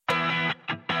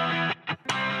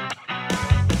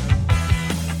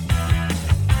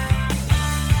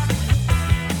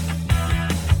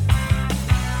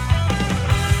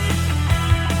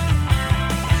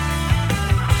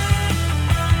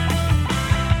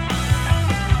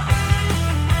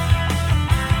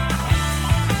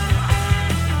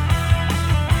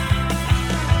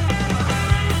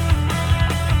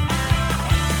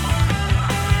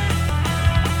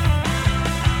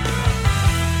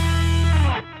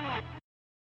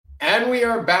And we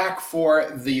are back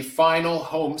for the final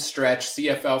home stretch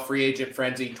CFL Free Agent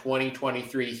Frenzy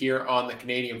 2023 here on the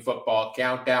Canadian Football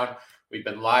Countdown. We've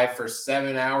been live for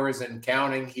 7 hours and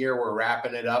counting here. We're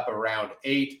wrapping it up around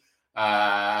 8.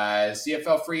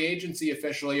 CFL Free Agency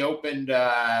officially opened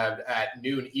at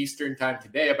noon Eastern time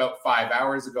today, about 5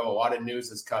 hours ago. A lot of news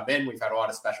has come in. We've had a lot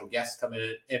of special guests come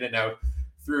in and out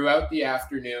throughout the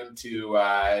afternoon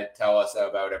to tell us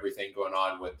about everything going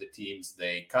on with the teams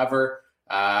they cover.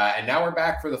 And now we're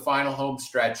back for the final home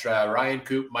stretch. Ryan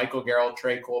Coop, Michael Garrell,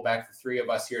 Trey Colbeck, the three of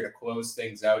us here to close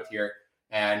things out here.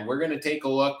 And we're going to take a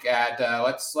look at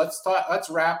let's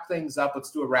wrap things up.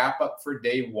 Let's do a wrap up for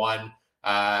day one.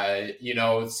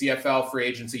 CFL free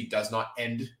agency does not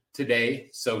end today,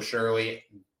 so surely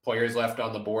players left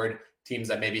on the board, teams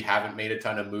that maybe haven't made a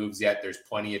ton of moves yet, there's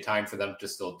plenty of time for them to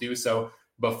still do so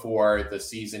before the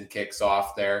season kicks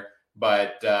off there.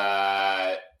 But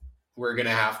we're going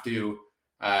to have to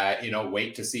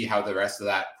wait to see how the rest of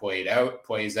that plays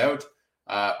out.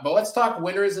 But let's talk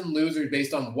winners and losers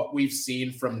based on what we've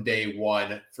seen from day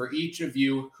one. For each of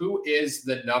you, who is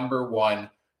the number one?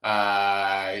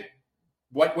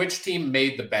 Which team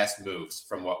made the best moves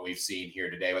from what we've seen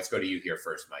here today? Let's go to you here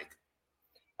first, Mike.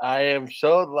 I am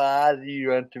so glad you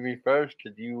went to me first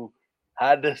because you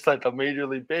had this like a Major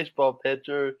League Baseball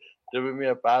pitcher giving me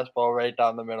a fastball right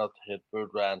down the middle to hit for a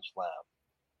grand slam.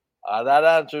 That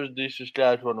answers the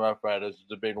Saskatchewan Roughriders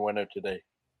is a big winner today.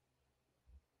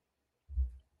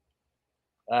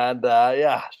 And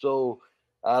the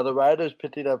Riders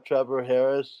picking up Trevor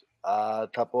Harris, a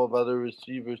couple of other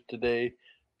receivers today,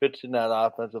 fixing that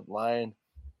offensive line.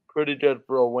 Pretty good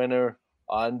for a winner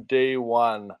on day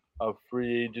one of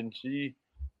free agency.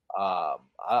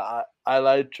 I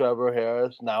like Trevor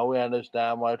Harris. Now we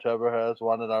understand why Trevor Harris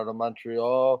wanted out of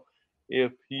Montreal.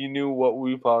 If he knew what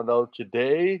we found out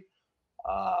today,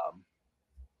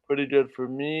 pretty good for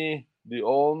me.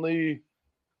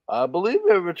 I believe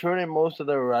they're returning most of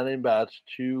their running backs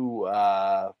too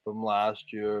from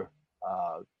last year.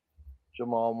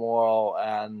 Jamal Morrow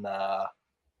and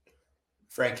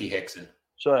Frankie Hickson.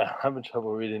 Sorry, I'm having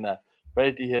trouble reading that.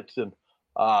 Frankie Hickson.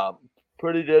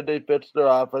 Pretty good. They fixed their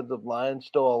offensive line.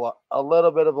 Still a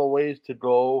little bit of a ways to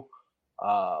go.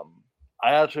 I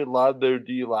actually love their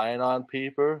D line on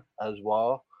paper as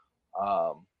well.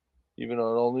 Even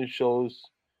though it only shows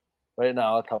right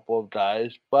now a couple of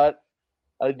guys. But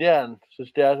again,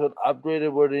 Saskatchewan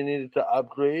upgraded where they needed to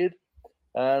upgrade.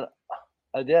 And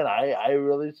again, I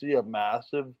really see a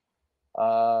massive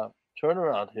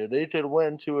turnaround here. They could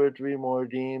win 2 or 3 more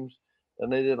games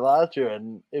than they did last year.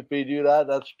 And if they do that,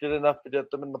 that's good enough to get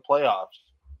them in the playoffs.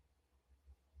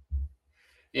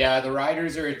 Yeah, the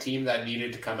Riders are a team that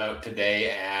needed to come out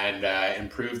today and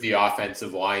improve the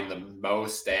offensive line the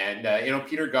most. And,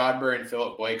 Peter Godber and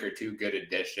Philip Blake are 2 good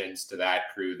additions to that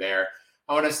crew there.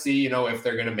 I want to see, if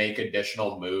they're going to make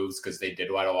additional moves because they did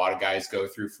let a lot of guys go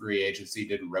through free agency,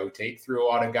 did rotate through a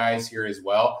lot of guys here as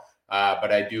well.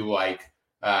 But I do like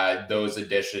those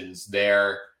additions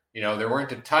there. There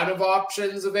weren't a ton of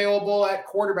options available at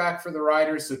quarterback for the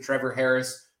Riders. So Trevor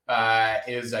Harris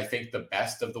is, I think, the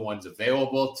best of the ones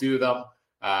available to them.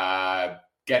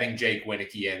 Getting Jake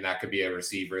Wieneke in, that could be a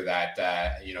receiver that,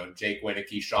 Jake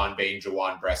Wieneke, Sean Bain,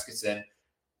 Jawan Breskinson.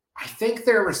 I think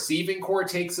their receiving core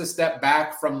takes a step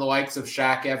back from the likes of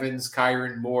Shaq Evans,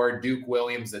 Kyron Moore, Duke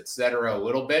Williams, etc. a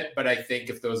little bit. But I think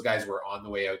if those guys were on the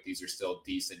way out, these are still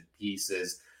decent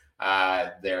pieces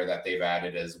there that they've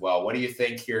added as well. What do you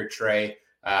think here, Trey,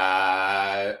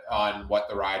 on what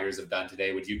the Riders have done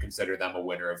today? Would you consider them a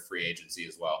winner of free agency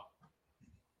as well?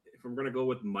 If I'm going to go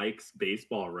with Mike's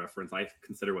baseball reference, I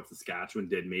consider what Saskatchewan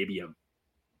did maybe a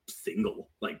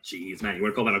single. Like, geez, man, you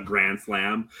want to call that a grand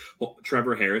slam? Well,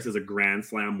 Trevor Harris is a grand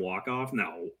slam walk-off?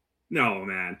 No,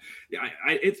 man.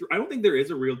 I don't think there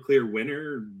is a real clear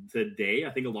winner today.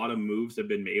 I think a lot of moves have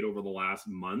been made over the last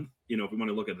month. If we want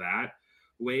to look at that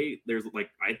way, there's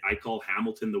I call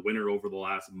Hamilton the winner over the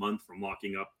last month from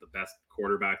locking up the best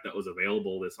quarterback that was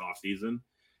available this offseason.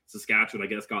 Saskatchewan, I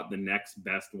guess, got the next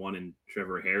best one in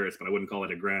Trevor Harris, but I wouldn't call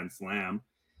it a grand slam.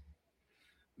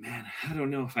 Man, I don't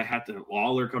know if I had to.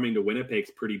 Lawler coming to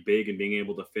Winnipeg's pretty big and being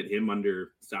able to fit him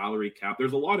under salary cap.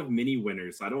 There's a lot of mini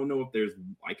winners. I don't know if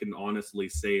I can honestly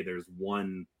say there's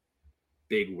one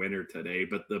big winner today,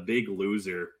 but the big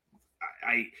loser,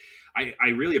 I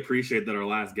really appreciate that our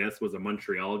last guest was a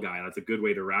Montreal guy. That's a good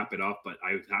way to wrap it up, but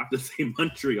I have to say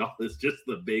Montreal is just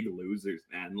the big losers,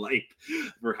 man,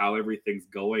 for how everything's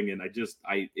going. And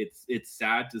it's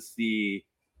sad to see.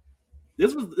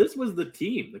 This was the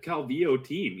team, the Calvillo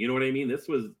team. You know what I mean? This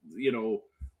was,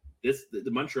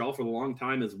 the Montreal for a long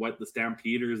time is what the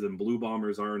Stampeders and Blue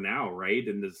Bombers are now, right?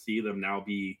 And to see them now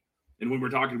be, and when we're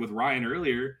talking with Ryan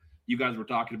earlier, you guys were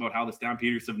talking about how the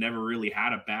Stampeders have never really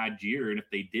had a bad year, and if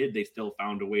they did, they still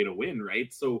found a way to win,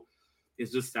 right? So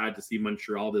it's just sad to see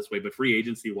Montreal this way. But free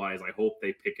agency wise, I hope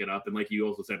they pick it up. And like you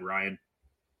also said, Ryan,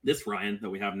 this Ryan that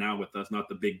we have now with us, not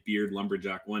the big beard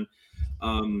lumberjack one,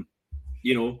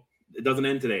 it doesn't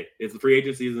end today. It's the free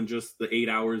agency isn't just the 8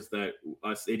 hours that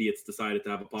us idiots decided to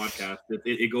have a podcast.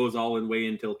 It goes all the way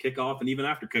until kickoff, and even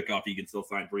after kickoff, you can still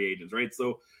sign free agents, right?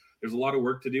 So there's a lot of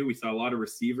work to do. We saw a lot of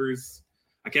receivers.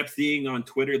 I kept seeing on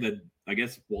Twitter that I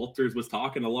guess Walters was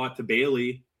talking a lot to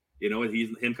Bailey.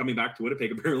 Him coming back to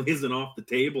Winnipeg apparently isn't off the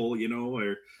table.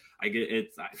 Or I get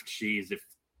if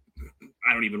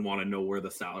I don't even want to know where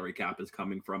the salary cap is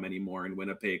coming from anymore in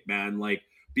Winnipeg, man. Like,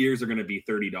 beers are going to be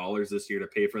 $30 this year to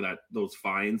pay for those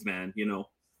fines, man.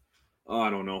 I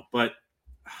don't know, but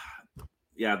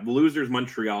yeah, the losers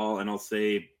Montreal, and I'll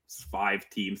say 5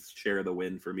 teams share the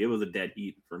win for me. It was a dead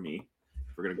heat for me.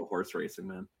 If we're going to go horse racing,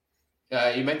 man.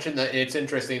 You mentioned that it's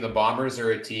interesting. The Bombers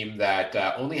are a team that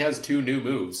only has 2 new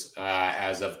moves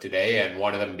as of today, and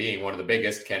one of them being one of the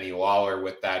biggest, Kenny Lawler,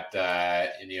 with that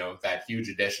that huge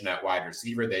addition at wide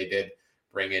receiver. They did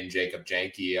bring in Jacob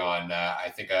Janke on I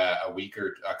think a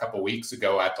couple weeks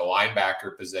ago at the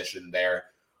linebacker position there,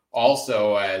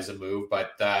 also as a move.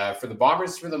 But for the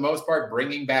Bombers, for the most part,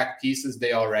 bringing back pieces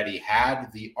they already had.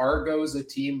 The Argos, a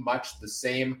team much the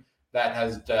same, that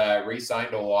has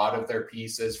re-signed a lot of their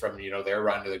pieces from, their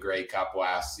run to the Grey Cup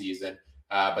last season.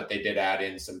 But they did add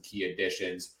in some key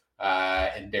additions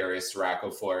in Darius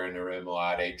Siracco, Florian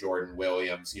Arimilade, Jordan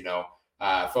Williams,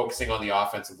 focusing on the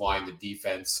offensive line, the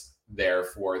defense there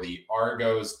for the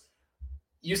Argos.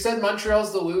 You said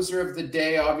Montreal's the loser of the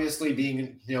day, obviously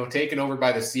being, taken over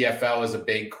by the CFL is a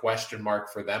big question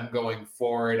mark for them going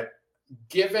forward.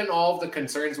 Given all the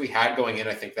concerns we had going in,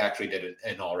 I think they actually did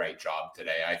an all right job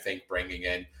today. I think bringing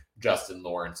in Justin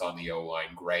Lawrence on the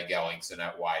O-line, Greg Ellingson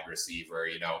at wide receiver,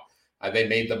 they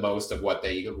made the most of what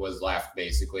they was left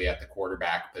basically at the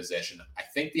quarterback position. I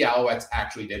think the Alouettes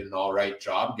actually did an all right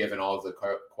job given all of the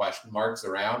question marks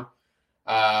around,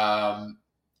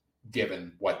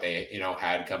 given what they,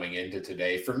 had coming into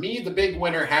today. For me, the big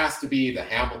winner has to be the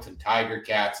Hamilton Tiger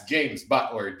Cats, James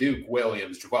Butler, Duke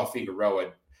Williams, Joel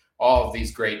Figueroa, all of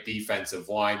these great defensive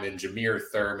linemen, Jameer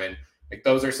Thurman. Like,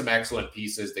 those are some excellent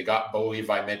pieces. They got Bo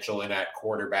Levi Mitchell in at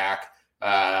quarterback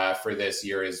for this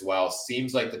year as well.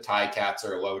 Seems like the Ticats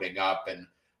are loading up, and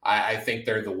I think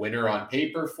they're the winner on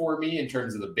paper for me in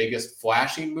terms of the biggest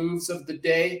flashing moves of the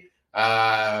day.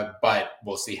 But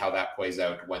we'll see how that plays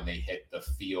out when they hit the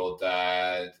field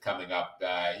coming up,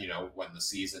 when the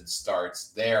season starts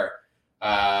there.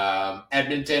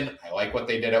 Edmonton, I like what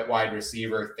they did at wide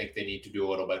receiver. Think they need to do a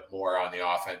little bit more on the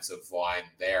offensive line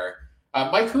there.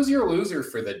 Mike, who's your loser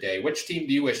for the day? Which team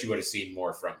do you wish you would have seen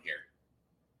more from here?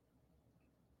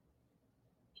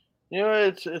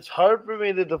 It's hard for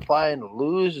me to define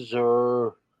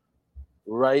loser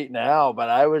right now, but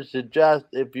I would suggest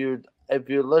if you're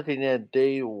looking at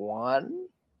day one,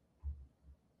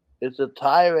 it's a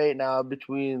tie right now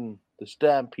between the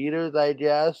Stampeders, I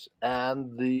guess,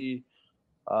 and the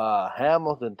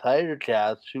Hamilton Tiger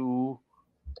Cats, who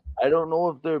I don't know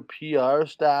if their PR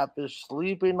staff is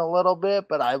sleeping a little bit,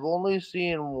 but I've only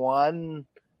seen one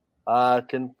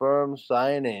confirmed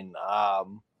signing.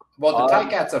 Well, the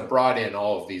Ticats have brought in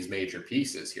all of these major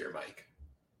pieces here, Mike.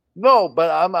 No, but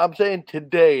I'm saying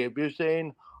today. If you're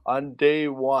saying on day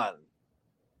one,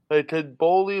 because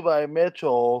Bo Levi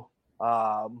Mitchell,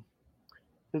 was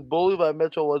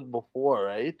before,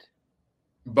 right?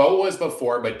 Bo was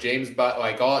before, but James,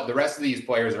 all the rest of these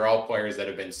players are all players that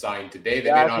have been signed today.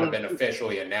 They may not have been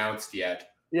officially announced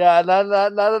yet. Yeah, none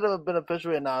of them have been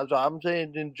officially announced. So I'm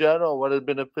saying in general what has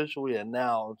been officially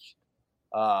announced.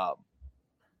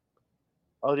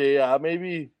 Okay, yeah,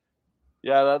 maybe,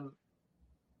 yeah,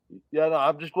 no,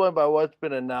 I'm just going by what's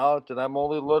been announced, and I'm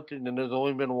only looking, and there's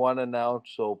only been one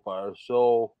announced so far.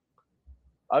 So,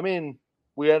 I mean,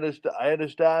 I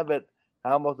understand that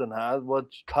Hamilton has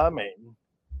what's coming.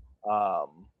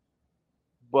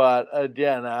 But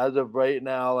again, as of right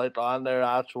now, like on their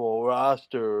actual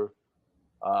roster,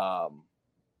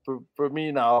 for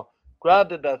me now,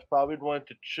 granted that's probably going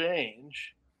to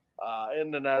change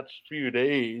in the next few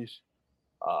days.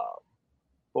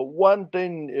 But one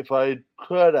thing, if I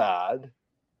could add,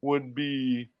 would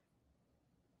be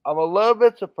I'm a little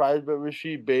bit surprised that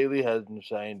Rasheed Bailey hasn't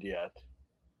signed yet.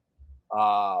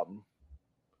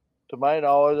 To my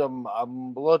knowledge,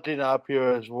 I'm looking up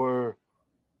here as we're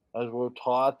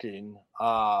talking.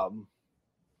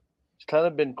 it's kind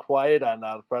of been quiet on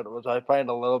that front, which I find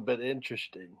a little bit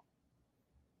interesting.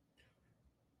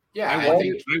 Yeah,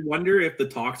 I wonder if the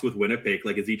talks with Winnipeg,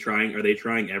 like, are they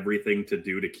trying everything to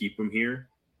do to keep him here?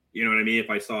 You know what I mean?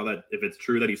 If it's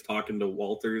true that he's talking to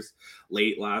Walters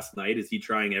late last night, is he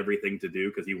trying everything to do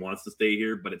because he wants to stay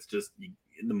here, but it's just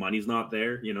the money's not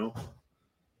there, you know?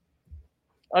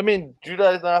 I mean, do you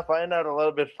guys not find that a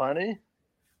little bit funny?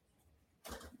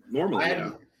 Normally, yeah.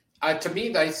 To me,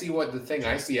 the thing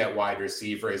I see at wide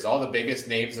receiver is all the biggest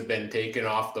names have been taken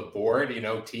off the board. You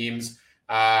know, teams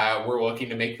were looking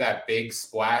to make that big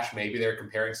splash. Maybe they're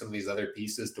comparing some of these other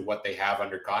pieces to what they have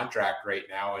under contract right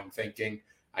now and thinking,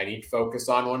 I need to focus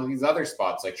on one of these other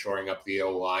spots, like shoring up the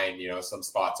O-line, you know, some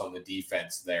spots on the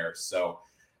defense there. So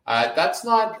it's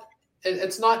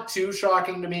not too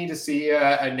shocking to me to see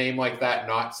a name like that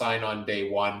not sign on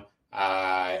day one.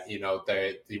 You know,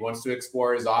 he wants to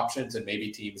explore his options, and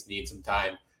maybe teams need some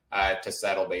time to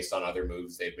settle based on other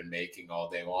moves they've been making all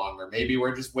day long. Or maybe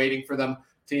we're just waiting for them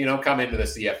to, you know, come into the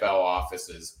CFL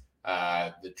offices,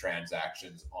 the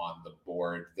transactions on the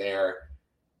board there.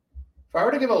 If I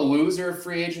were to give a loser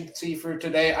free agency for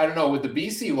today, I don't know. Would the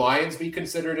BC Lions be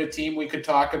considered a team we could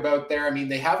talk about there? I mean,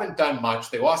 they haven't done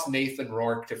much. They lost Nathan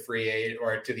Rourke to to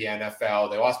the NFL.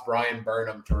 They lost Brian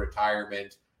Burnham to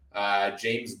retirement.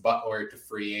 James Butler to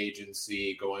free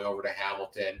agency, going over to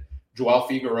Hamilton. Joel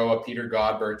Figueroa, Peter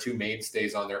Godber, two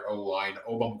mainstays on their O-line.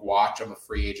 Obam Gwacham, a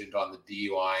free agent on the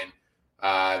D-line.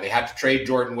 They had to trade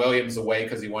Jordan Williams away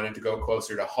because he wanted to go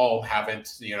closer to home.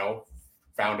 Haven't, you know,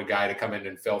 found a guy to come in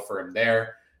and fill for him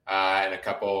there. And a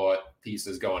couple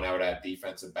pieces going out at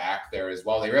defensive back there as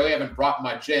well. They really haven't brought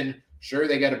much in. Sure,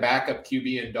 they get a backup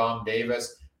QB in Dom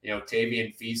Davis. You know,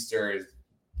 Tavian Feaster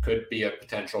could be a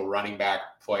potential running back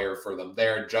player for them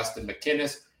there. Justin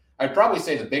McInnes, I'd probably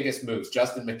say the biggest moves.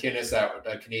 Justin McInnes,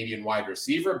 a Canadian wide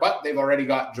receiver, but they've already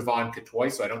got Javon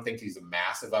Catoy, so I don't think he's a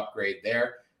massive upgrade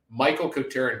there. Michael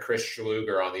Couture and Chris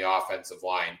Schluger on the offensive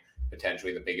line,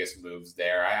 potentially the biggest moves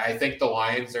there. I think the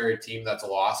Lions are a team that's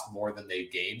lost more than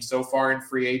they've gained so far in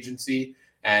free agency,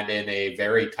 and in a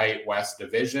very tight West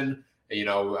division. You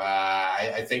know,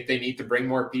 I think they need to bring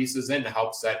more pieces in to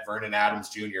help set Vernon Adams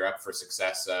Jr. up for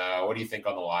success. What do you think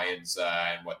on the Lions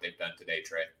and what they've done today,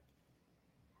 Trey?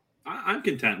 I'm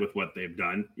content with what they've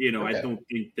done. You know, okay. I don't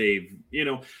think they've, you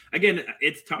know, again,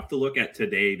 it's tough to look at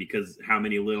today because how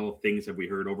many little things have we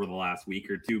heard over the last week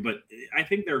or two, but I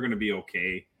think they're going to be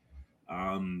okay.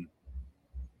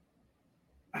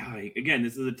 Again,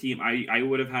 this is a team I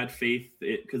would have had faith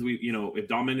because we, you know, if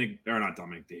not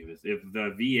Dominic Davis, if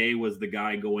the VA was the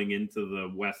guy going into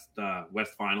the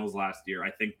West Finals last year,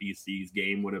 I think BC's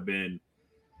game would have been.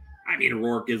 I mean,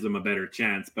 Rourke gives them a better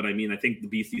chance, but I mean, I think the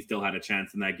BC still had a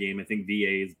chance in that game. I think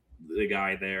VA is the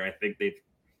guy there. I think they've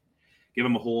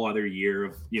given him a whole other year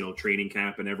of, you know, training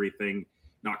camp and everything,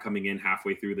 not coming in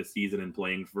halfway through the season and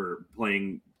playing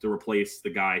to replace the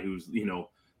guy who's, you know,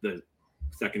 the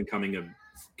second coming of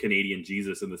Canadian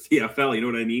Jesus in the CFL, you know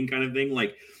what I mean, kind of thing.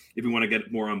 Like, if we want to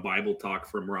get more on Bible talk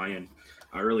from Ryan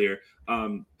earlier,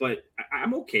 but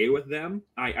I'm okay with them.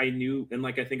 I knew, and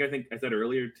like I think I said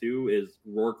earlier too, is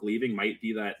Rourke leaving might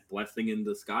be that blessing in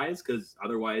disguise, because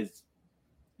otherwise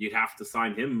you'd have to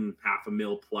sign him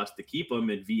 $500,000 plus to keep him.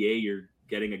 At VA, you're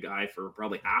getting a guy for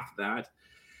probably half that,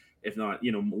 if not,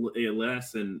 you know,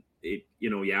 less. And it, you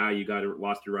know, yeah, you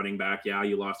lost your running back, yeah,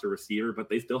 you lost a receiver, but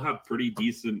they still have pretty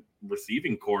decent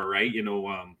receiving core, right? You know,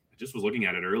 I just was looking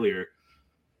at it earlier.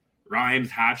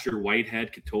 Rhymes, Hatcher,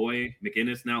 Whitehead, Catoy,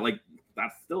 McInnes. Now, like,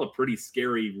 that's still a pretty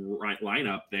scary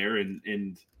lineup there, and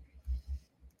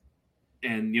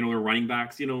you know, their running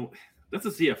backs. You know, that's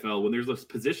a CFL. When there's a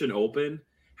position open,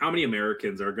 how many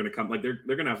Americans are going to come? Like, they're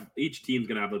going to have, each team's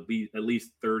going to have at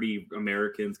least 30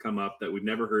 Americans come up that we've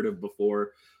never heard of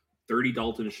before. 30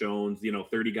 Dalton Schoens, you know,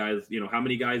 30 guys. You know, how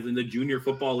many guys in the junior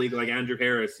football league like Andrew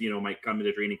Harris, you know, might come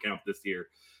into training camp this year?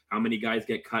 How many guys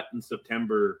get cut in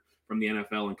September from the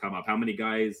NFL and come up? How many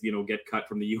guys, you know, get cut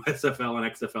from the USFL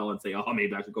and XFL and say, oh,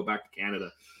 maybe I should go back to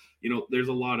Canada? You know, there's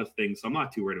a lot of things. So I'm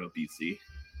not too worried about BC.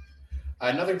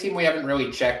 Another team we haven't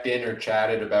really checked in or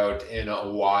chatted about in a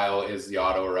while is the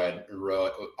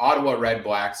Ottawa Red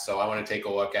Blacks. So I want to take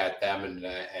a look at them. And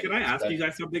can I ask you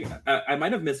guys something? I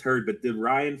might have misheard, but did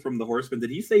Ryan from the Horsemen, did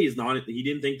he say he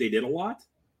didn't think they did a lot?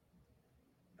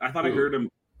 I thought I heard him.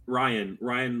 Ryan,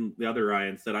 the other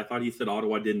Ryan said, I thought he said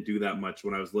Ottawa didn't do that much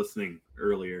when I was listening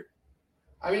earlier.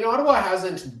 I mean, Ottawa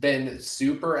hasn't been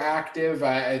super active.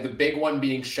 The big one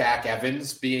being Shaq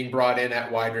Evans being brought in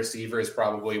at wide receiver is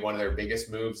probably one of their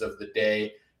biggest moves of the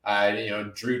day. You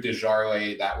know, Drew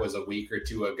Desjardins, that was a week or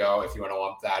two ago. If you want to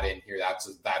lump that in here,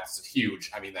 that's huge.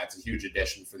 I mean, that's a huge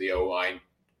addition for the O-line.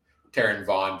 Taron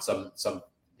Vaughn some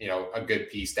a good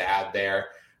piece to add there.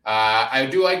 I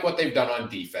do like what they've done on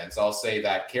defense. I'll say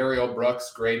that Cariel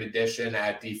Brooks, great addition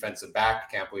at defensive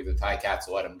back. Can't believe the Ticats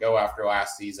let him go after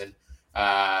last season.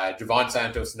 Javon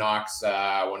Santos Knox,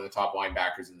 one of the top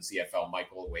linebackers in the CFL,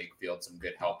 Michael Wakefield, some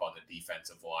good help on the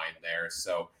defensive line there.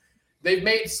 So they've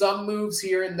made some moves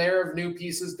here and there of new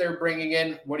pieces they're bringing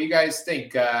in. What do you guys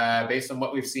think? Based on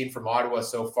what we've seen from Ottawa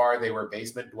so far, they were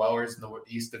basement dwellers in the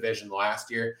East Division last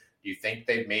year. Do you think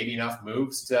they've made enough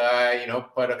moves to,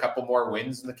 put a couple more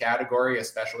wins in the category,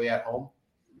 especially at home?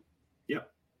 Yep.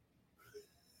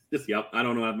 Just yep. I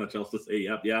don't know how much else to say.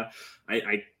 Yep. Yeah.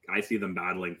 I see them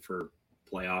battling for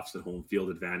playoffs and home field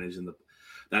advantage, and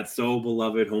that so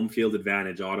beloved home field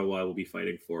advantage. Ottawa will be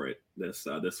fighting for it this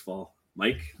fall.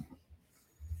 Mike?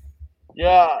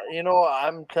 Yeah,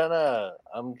 I'm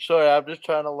sorry, I'm just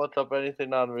trying to look up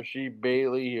anything on Rasheed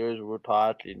Bailey here as we're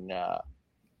talking.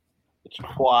 It's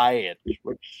quiet,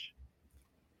 which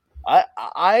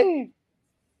I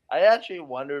actually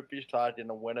wonder if he's talking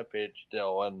to Winnipeg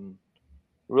still, and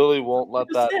really won't let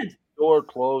that door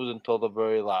close until the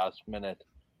very last minute.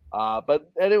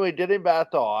 But anyway, getting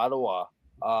back to Ottawa,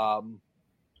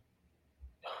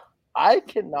 I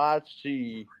cannot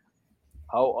see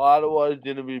how Ottawa is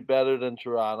going to be better than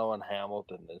Toronto and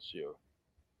Hamilton this year.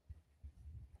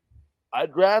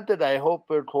 Granted, I hope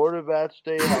their quarterbacks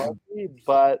stay healthy,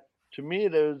 but to me,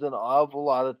 there's an awful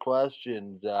lot of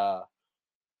questions,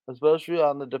 especially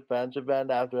on the defensive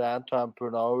end after Antoine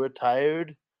Pruneau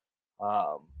retired.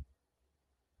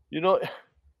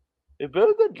 If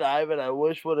there's a guy that I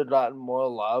wish would have gotten more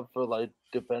love for, like,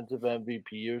 defensive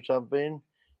MVP or something,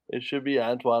 it should be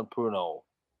Antoine Pruneau.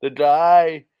 The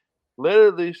guy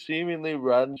literally seemingly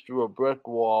runs through a brick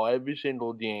wall every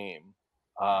single game.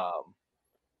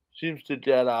 Seems to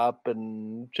get up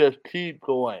and just keep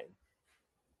going.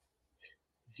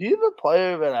 He's a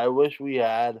player that I wish we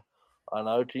had on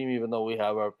our team, even though we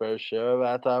have our fair share of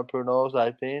Antoine Pruneaus,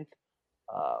 I think.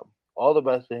 All the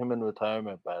best to him in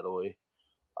retirement, by the way.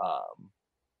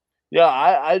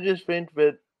 I just think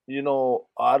that,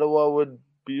 Ottawa would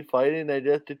be fighting, I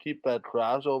guess, to keep that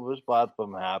crossover spot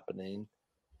from happening.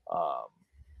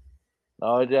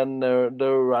 Now again, their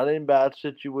running back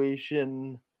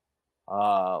situation.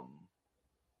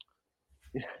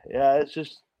 It's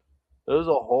just there's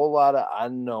a whole lot of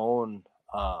unknown.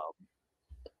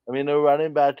 Their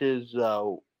running back is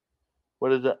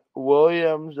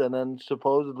Williams, and then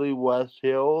supposedly West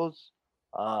Hills.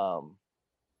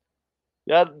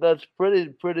 That's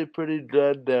pretty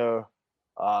good there,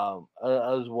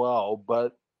 as well.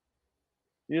 But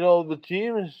the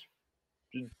team is,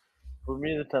 for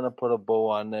me to kind of put a bow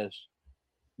on this,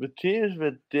 the teams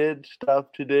that did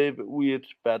stuff today that we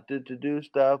expected to do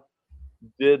stuff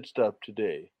did stuff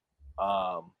today.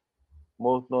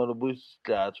 Most notably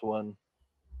Saskatchewan.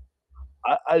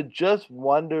 I just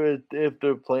wonder if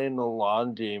they're playing the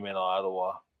long game in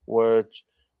Ottawa, where it's,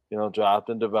 draft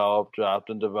and develop, draft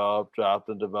and develop, draft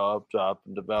and develop, draft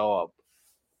and develop.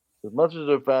 As much as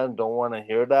their fans don't want to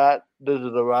hear that, this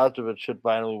is the roster that should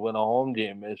finally win a home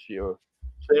game this year.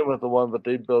 Same with the one that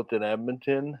they built in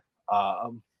Edmonton.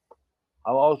 I'm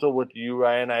also with you,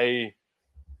 Ryan. I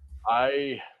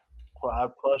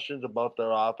have questions about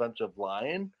their offensive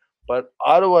line, but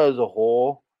Ottawa as a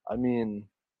whole, they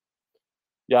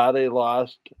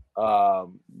lost,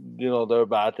 their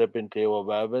backup in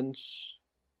Caleb Evans,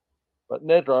 but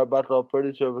Nick Arbuckle,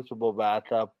 pretty serviceable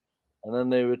backup, and then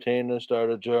they retained and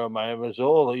started Jeremiah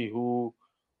Mazzoli, who,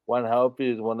 when healthy,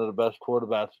 is one of the best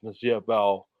quarterbacks in the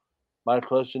CFL. My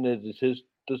question is the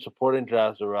supporting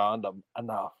cast around him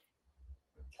enough?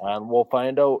 And we'll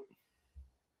find out.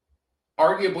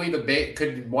 Arguably,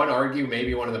 could one argue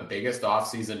maybe one of the biggest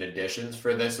offseason additions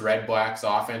for this Red Blacks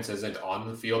offense isn't on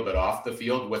the field but off the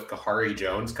field, with Kahari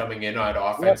Jones coming in on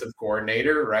offensive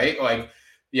coordinator, right? Like,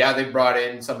 yeah, they brought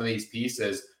in some of these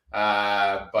pieces,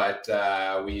 but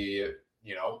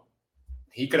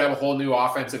he could have a whole new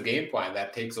offensive game plan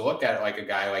that takes a look at it, like a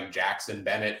guy like Jackson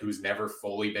Bennett, who's never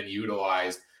fully been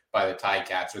utilized by the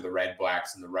Ticats or the Red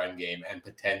Blacks in the run game, and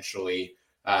potentially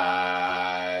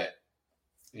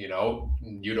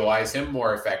utilize him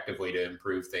more effectively to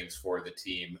improve things for the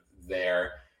team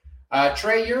there.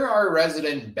 Trey, you're our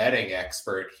resident betting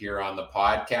expert here on the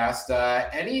podcast.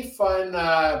 Any fun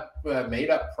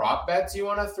made-up prop bets you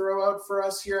want to throw out for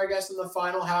us here, I guess, in the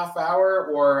final half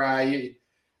hour? Or I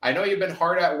know you've been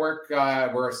hard at work.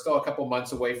 We're still a couple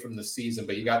months away from the season,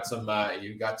 but you got some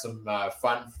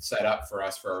fun set up for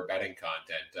us for our betting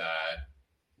content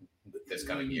this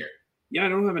coming year. Yeah, I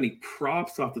don't have any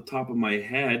props off the top of my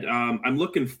head. I'm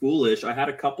looking foolish. I had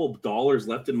a couple dollars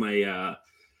left in my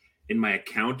in my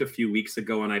account a few weeks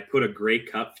ago, and I put a Grey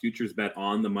Cup futures bet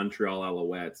on the Montreal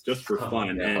Alouettes just for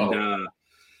fun. No.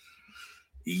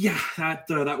 And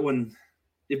that one,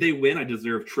 if they win, I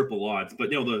deserve triple odds. But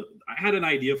I had an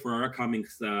idea for our upcoming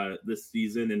this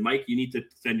season, and Mike, you need to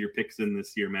send your picks in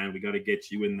this year, man. We got to get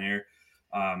you in there.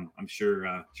 I'm sure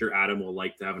Adam will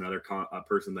like to have another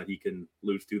person that he can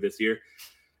lose to this year.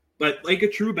 But like a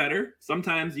true bettor,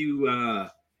 sometimes you're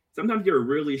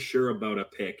really sure about a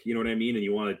pick, you know what I mean? And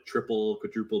you want to triple,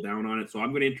 quadruple down on it. So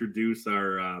I'm going to introduce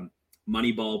our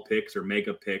Moneyball picks or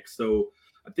mega picks. So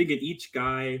I'm thinking each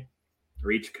guy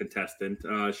or each contestant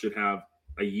should have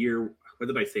a year. What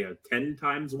did I say? A 10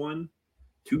 times 1,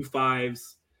 2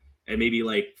 5s, and maybe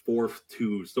like 4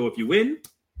 2s. So if you win,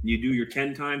 you do your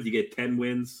 10 times, you get 10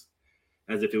 wins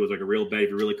as if it was like a real bet. If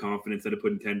you're really confident, instead of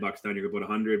putting $10 down, you're going to put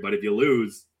 100. But if you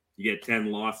lose, you get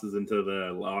 10 losses into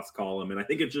the loss column. And I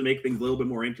think it should make things a little bit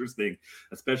more interesting,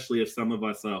 especially if some of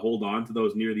us hold on to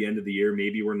those near the end of the year.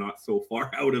 Maybe we're not so far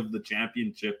out of the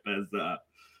championship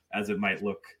as it might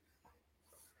look.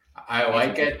 I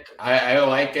like it. I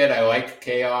like it. I like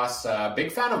chaos.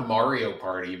 Big fan of Mario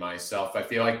Party myself. I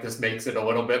feel like this makes it a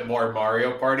little bit more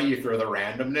Mario Party. You throw the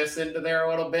randomness into there a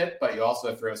little bit, but you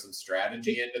also throw some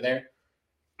strategy into there.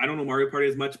 I don't know Mario Party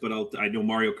as much, but I know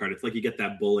Mario Kart. It's like you get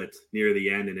that bullet near the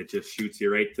end and it just shoots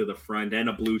you right to the front and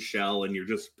a blue shell and you're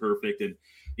just perfect. And,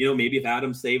 maybe if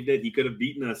Adam saved it, he could have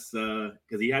beaten us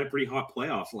because he had a pretty hot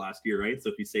playoffs last year, right? So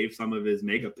if he saved some of his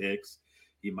mega picks,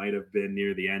 he might have been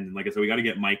near the end. And like I said, we got to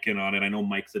get Mike in on it. I know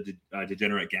Mike's a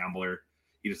degenerate gambler.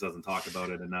 He just doesn't talk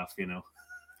about it enough,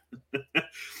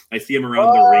 I see him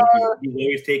around the rink. He's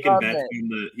always taking bets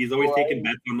taking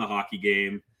bets on the hockey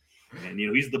game. And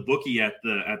he's the bookie at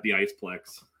the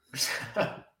Iceplex.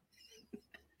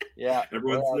 Yeah.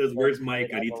 Everyone says, "Where's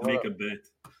Mike? I need to make a bet."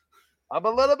 I'm a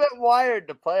little bit wired.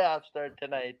 The playoffs start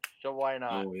tonight, so why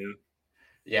not? Oh yeah.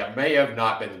 Yeah, may have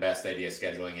not been the best idea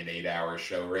scheduling an 8-hour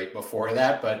show right before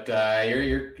that, but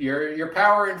you're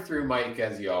powering through, Mike,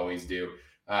 as you always do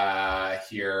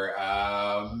here.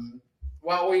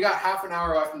 Well, we got half an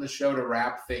hour left in the show to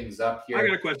wrap things up here. I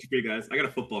got a question for you guys. I got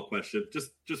a football question,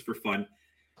 just for fun.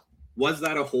 Was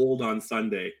that a hold on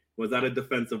Sunday? Was that a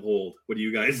defensive hold? What do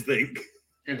you guys think?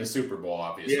 In the Super Bowl,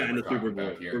 obviously. Yeah, in the Super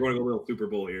Bowl. We're going to go a little Super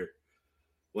Bowl here.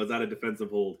 Was that a defensive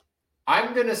hold?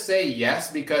 I'm going to say yes,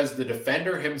 because the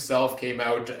defender himself came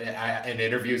out in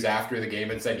interviews after the game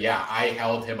and said, yeah, I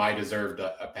held him. I deserved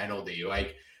a penalty.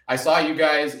 Like, I saw you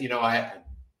guys,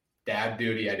 dad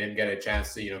duty. I didn't get a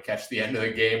chance to, catch the end of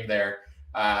the game there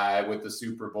with the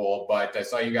Super Bowl, but I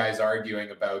saw you guys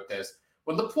arguing about this.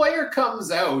 When the player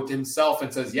comes out himself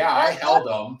and says, yeah, I held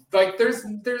him, like there's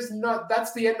not,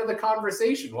 that's the end of the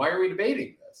conversation. Why are we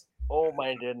debating this? Oh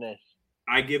my goodness.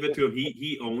 I give it to him.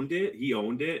 He owned it. He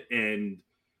owned it. And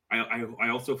I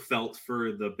also felt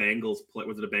for the Bengals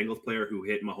was it a Bengals player who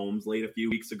hit Mahomes late a few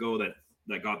weeks ago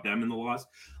that got them in the loss?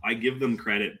 I give them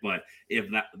credit, but if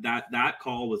that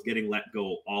call was getting let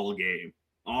go all game,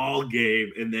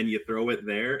 and then you throw it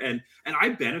there, and I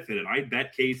benefited. I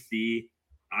bet KC.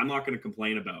 I'm not going to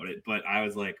complain about it, but I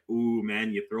was like, ooh,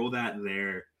 man, you throw that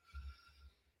there.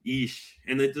 Eesh.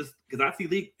 And it just, because that's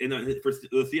illegal. And for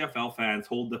the CFL fans,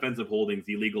 defensive holdings,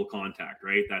 illegal contact,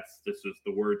 right? That's just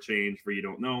the word change for you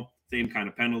don't know. Same kind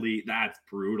of penalty. That's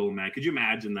brutal, man. Could you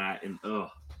imagine that? And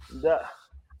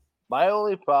my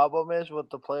only problem is with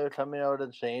the player coming out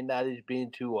and saying that he's being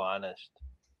too honest.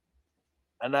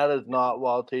 And that is not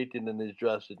well taken in his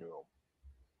dressing room.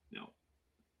 No.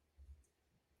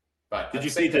 But did you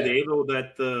see today though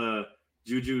that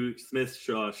Juju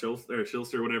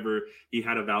Smith-Schuster, whatever, he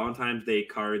had a Valentine's Day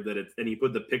card and he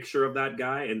put the picture of that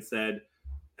guy and said,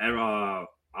 "I'll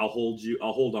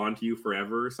hold on to you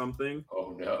forever" or something.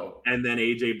 Oh no! And then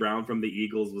AJ Brown from the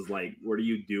Eagles was like, "What are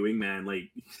you doing, man? Like,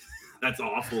 that's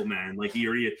awful, man. Like he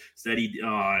already said the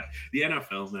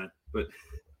NFL, man." But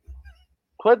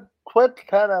what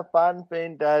kind of fun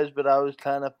thing does? But I was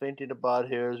kind of thinking about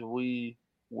here as we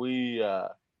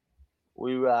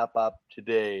wrap up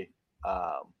today,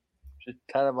 just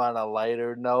kind of on a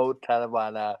lighter note, kind of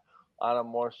on a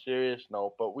more serious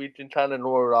note, but we can kind of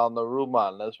go around the room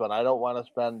on this one. I don't want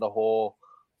to spend the whole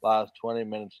last 20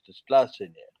 minutes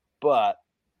discussing it, but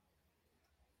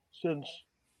since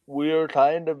we're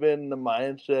kind of in the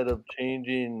mindset of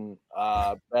changing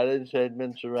betting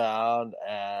segments around,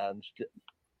 and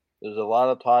there's a lot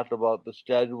of talk about the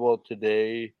schedule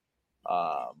today,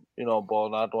 Bull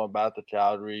not going back to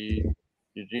Calgary,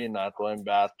 Eugene not going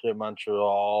back to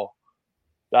Montreal,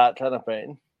 that kind of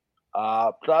thing.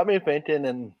 Got me thinking,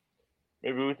 and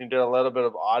maybe we can get a little bit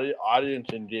of audience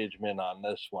engagement on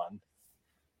this one.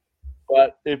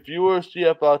 But if you were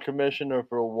CFL commissioner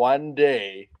for one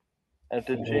day and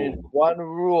to change one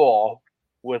rule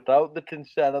without the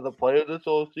consent of the Players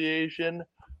Association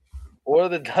or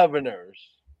the governors,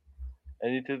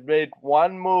 and you could make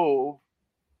one move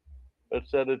that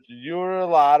said it's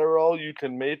unilateral, you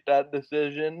can make that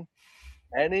decision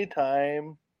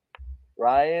anytime.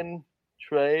 Ryan,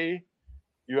 Trey,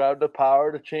 you have the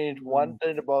power to change one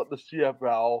thing about the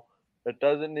CFL that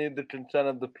doesn't need the consent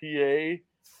of the PA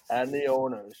and the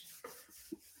owners.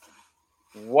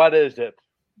 What is it?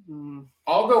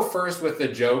 I'll go first with the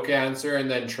joke answer, and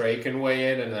then Trey can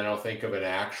weigh in, and then I'll think of an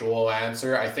actual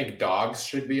answer. I think dogs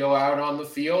should be allowed on the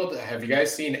field. Have you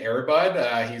guys seen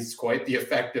Airbud? He's quite the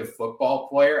effective football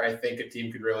player. I think a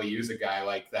team could really use a guy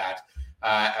like that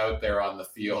out there on the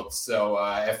field. So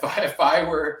if I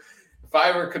were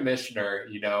commissioner,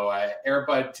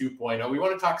 Airbud 2.0. We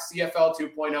want to talk CFL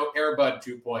 2.0, Airbud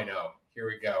 2.0. Here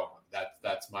we go.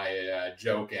 That's my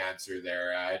joke answer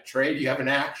there. Trey, do you have an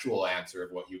actual answer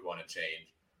of what you'd want to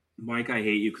change? Mike, I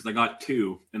hate you because I got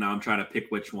two, and now I'm trying to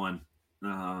pick which one.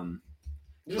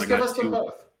 Just give us them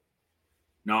both.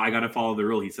 No, I got to follow the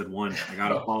rule. He said one. I got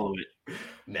to follow it.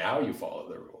 Now you follow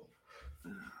the rule.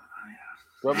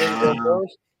 Want me to go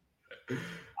first?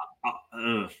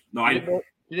 No,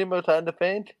 You need more time to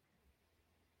paint?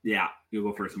 Yeah, you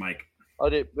go first, Mike.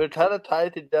 Okay, they're kind of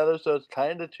tied together, so it's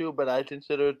kind of two, but I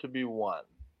consider it to be one.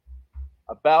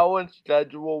 A balanced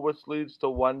schedule which leads to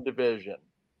one division.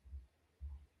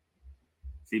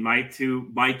 See, my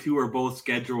two are both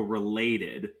schedule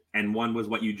related, and one was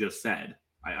what you just said.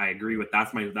 I agree with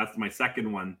that's my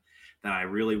second one, that I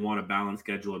really want a balanced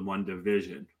schedule in one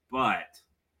division. But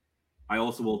I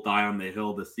also will die on the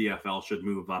hill the CFL should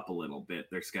move up a little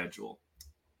bit, their schedule.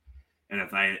 And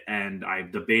I'm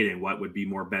debating what would be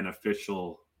more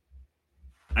beneficial.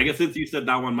 I guess since you said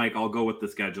that one, Mike, I'll go with the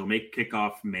schedule. Make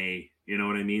kickoff May. You know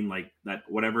what I mean? Like that,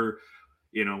 whatever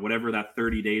that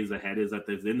 30 days ahead is that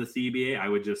is in the CBA, I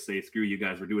would just say, screw you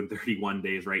guys. We're doing 31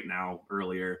 days right now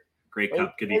earlier. Grey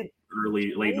Cup could be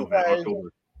late November, October.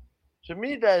 To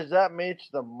me, guys, that makes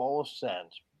the most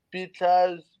sense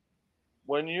because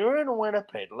when you're in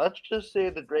Winnipeg, let's just say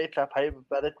the Grey Cup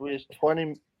hypothetically is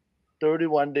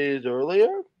 31 days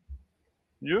earlier,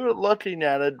 you're looking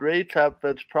at a Grey Cup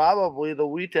that's probably the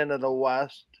weekend of the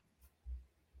West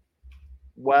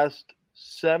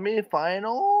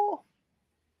semifinal,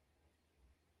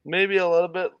 maybe a little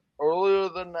bit earlier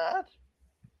than that.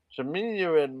 To me,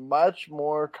 you're in much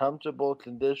more comfortable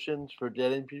conditions for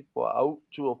getting people out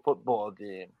to a football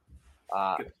game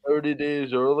 30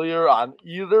 days earlier on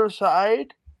either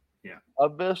side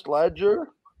of this ledger.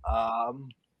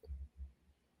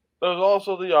 There's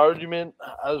also the argument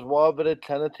as well that it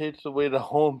kind of takes away the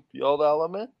home field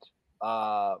element.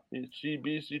 You see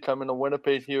BC coming to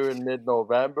Winnipeg here in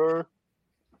mid-November.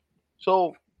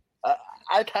 So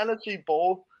I kind of see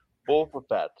both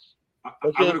effects. I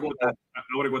would go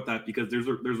with that because there's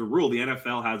a rule. The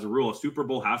NFL has a rule. A Super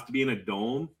Bowl has to be in a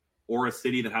dome or a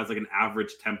city that has like an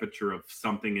average temperature of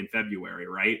something in February,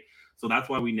 right? So that's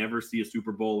why we never see a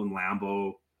Super Bowl in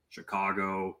Lambeau,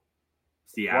 Chicago,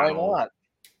 Seattle. Why not?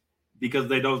 Because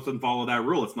they don't follow that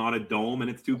rule. It's not a dome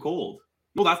and it's too cold.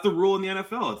 No, that's the rule in the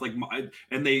NFL. It's like,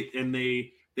 and they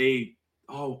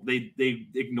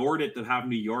ignored it to have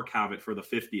New York have it for the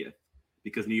 50th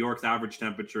because New York's average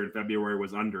temperature in February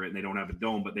was under it and they don't have a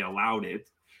dome, but they allowed it.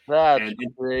 That's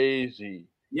crazy.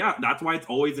 Yeah, that's why it's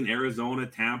always in Arizona,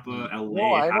 Tampa, LA.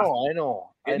 No, I know.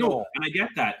 And I get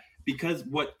that. Because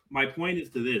what my point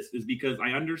is to this is because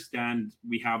I understand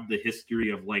we have the history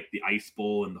of like the Ice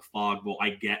Bowl and the Fog Bowl. I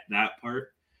get that part,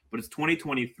 but it's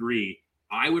 2023.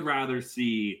 I would rather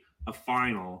see a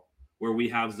final where we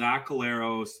have Zach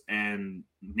Caleros and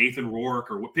Nathan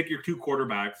Rourke, or pick your two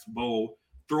quarterbacks, Bo,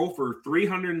 throw for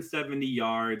 370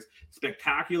 yards,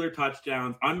 spectacular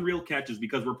touchdowns, unreal catches,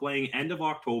 because we're playing end of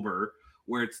October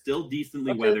where it's still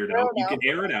decently weathered out. You can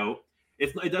air it out.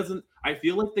 It doesn't. I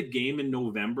feel like the game in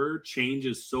November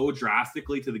changes so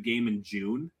drastically to the game in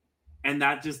June, and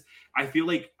that just. I feel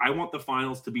like I want the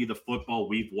finals to be the football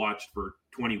we've watched for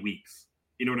 20 weeks.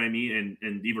 You know what I mean?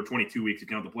 And even 22 weeks, you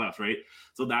count the playoffs, right?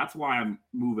 So that's why I'm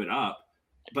moving up.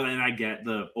 But then I get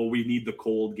we need the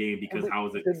cold game because how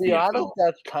is it? To be honest,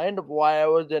 that's kind of why I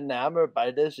was enamored by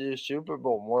this year's Super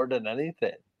Bowl more than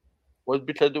anything. Was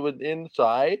because it was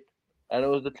inside and it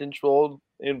was a controlled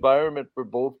environment for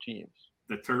both teams.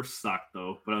 The turf sucked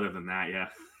though, but other than that, yeah.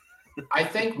 I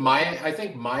think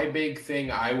my big thing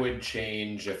I would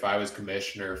change if I was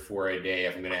commissioner for a day,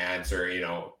 if I'm going to answer,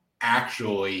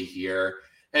 actually here,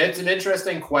 And it's an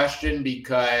interesting question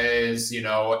because,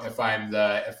 if I'm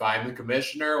the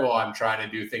commissioner, well, I'm trying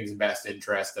to do things in best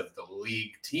interest of the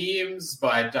league teams,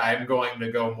 but I'm going to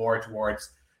go more towards,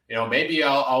 maybe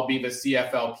I'll be the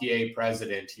CFLPA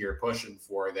president here pushing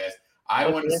for this. I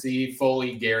want to see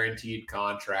fully guaranteed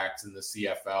contracts in the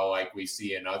CFL like we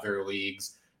see in other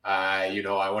leagues. I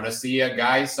want to see a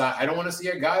guy. I don't want to see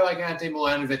a guy like Ante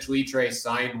Milanovic-Litre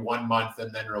signed 1 month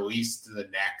and then released to the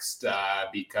next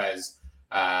because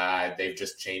they've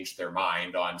just changed their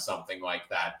mind on something like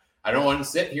that. I don't want to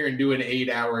sit here and do an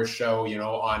 8-hour show,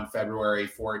 on February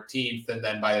 14th. And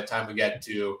then by the time we get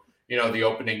to, the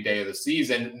opening day of the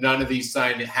season,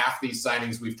 half these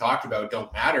signings we've talked about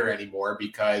don't matter anymore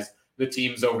because the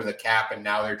team's over the cap and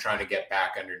now they're trying to get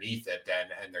back underneath it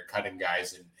and they're cutting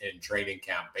guys in training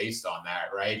camp based on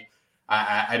that, right?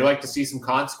 I'd like to see some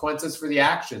consequences for the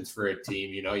actions for a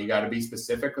team. You got to be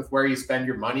specific with where you spend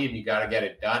your money and you got to get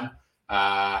it done.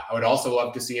 I would also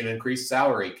love to see an increased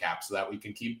salary cap so that we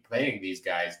can keep paying these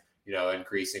guys,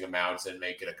 increasing amounts and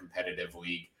make it a competitive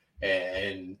league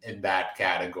in that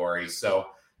category. So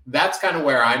that's kind of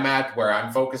where I'm at, where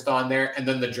I'm focused on there. And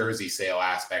then the jersey sale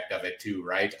aspect of it too,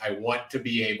 right? I want to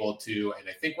be able to, and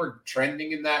I think we're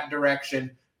trending in that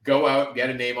direction, go out, get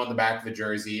a name on the back of the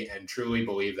jersey and truly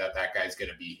believe that guy's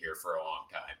going to be here for a long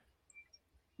time.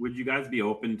 Would you guys be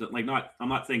open to I'm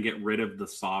not saying get rid of the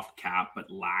soft cap,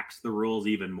 but lax the rules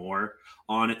even more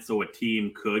on it so a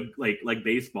team could like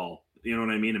baseball, you know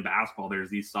what I mean? In basketball,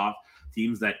 there's these soft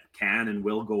teams that can and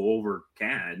will go over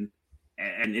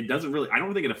and it doesn't really, I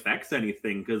don't think it affects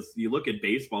anything because you look at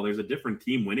baseball, there's a different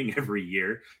team winning every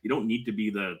year. You don't need to be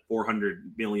the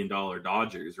 $400 million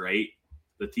Dodgers, right?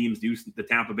 The teams do, the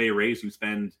Tampa Bay Rays who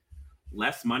spend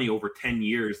less money over 10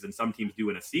 years than some teams do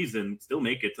in a season still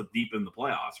make it to deep in the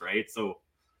playoffs, right? So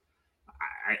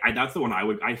I that's the one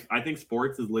I think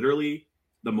sports is literally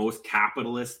the most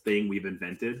capitalist thing we've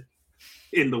invented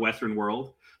in the Western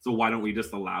world. So why don't we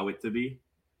just allow it to be?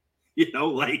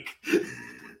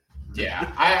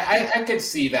 Yeah, I could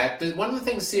see that. One of the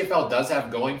things CFL does have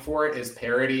going for it is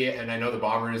parity. And I know the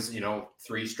Bombers,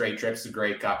 3 straight trips to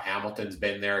Grey Cup. Hamilton's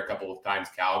been there a couple of times.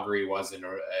 Calgary wasn't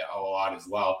a lot as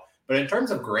well. But in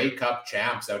terms of Grey Cup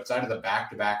champs outside of the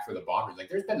back-to-back for the Bombers,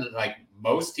 there's been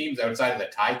most teams outside of the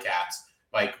Ticats,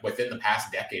 within the past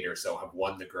decade or so have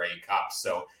won the Grey Cup.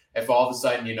 So if all of a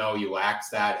sudden, you lax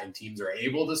that and teams are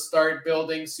able to start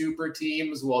building super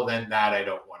teams, well, then that I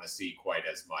don't want to see quite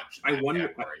as much. I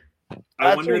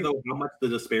wonder though how much the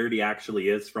disparity actually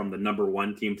is from the number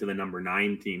 1 team to the number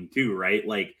 9 team too, right?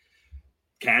 Let's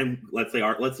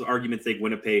argument's sake,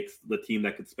 Winnipeg's the team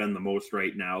that could spend the most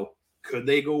right now. Could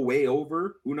they go way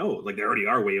over? Who knows? They already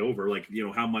are way over.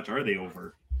 How much are they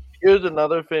over? Here's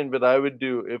another thing that I would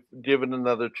do if given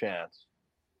another chance.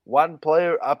 One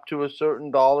player up to a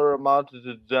certain dollar amount is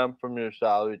exempt from your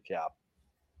salary cap.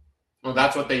 Well,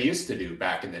 that's what they used to do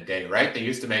back in the day, right? They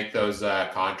used to make those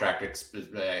contract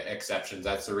exceptions.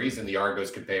 That's the reason the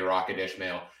Argos could pay Rocket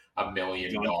Ismail $1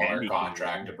 million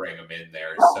contract to bring him in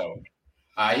there. So,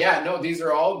 these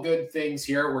are all good things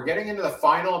here. We're getting into the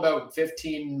final about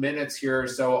 15 minutes here or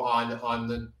so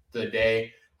on the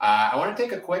day. I want to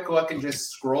take a quick look and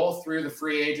just scroll through the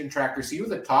free agent tracker, see who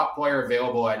the top player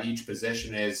available at each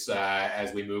position is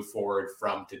as we move forward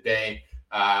from today.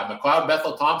 McLeod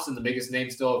Bethel Thompson, the biggest name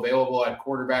still available at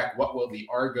quarterback. What will the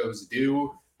Argos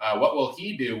do? What will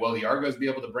he do? Will the Argos be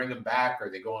able to bring him back?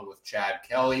 Are they going with Chad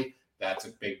Kelly? That's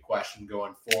a big question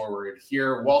going forward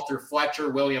here. Walter Fletcher,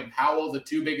 William Powell, the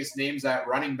 2 biggest names at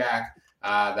running back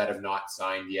that have not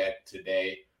signed yet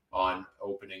today on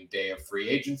opening day of free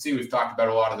agency. We've talked about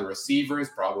a lot of the receivers,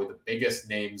 probably the biggest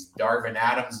names, Darvin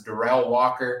Adams, Darrell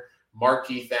Walker,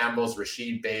 Markeith Ambles,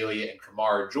 Rasheed Bailey, and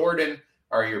Kamar Jordan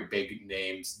are your big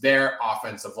names there.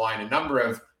 Offensive line, a number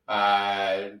of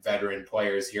veteran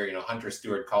players here, Hunter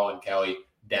Stewart, Colin Kelly,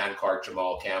 Dan Clark,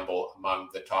 Jamal Campbell among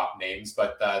the top names.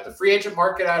 But the free agent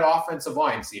market at offensive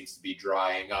line seems to be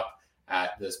drying up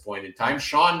at this point in time.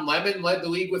 Sean Lemon led the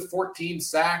league with 14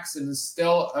 sacks and is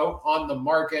still out on the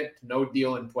market. No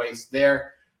deal in place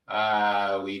there.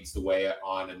 Leads the way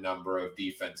on a number of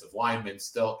defensive linemen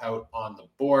still out on the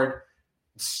board.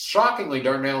 Shockingly,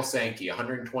 Darnell Sankey,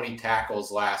 120 tackles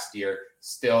last year,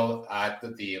 still at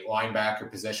the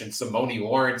linebacker position. Simone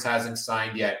Lawrence hasn't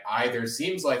signed yet either.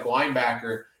 Seems like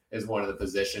linebacker is one of the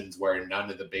positions where none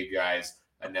of the big guys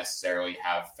necessarily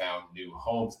have found new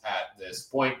homes at this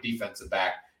point. Defensive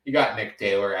back, you got Nick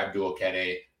Taylor, Abdul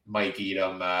Kene, Mike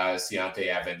Edom, Ciante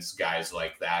Evans, guys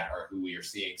like that are who we are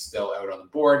seeing still out on the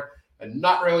board. And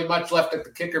not really much left at the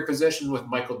kicker position with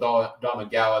Michael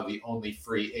Domagala, the only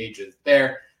free agent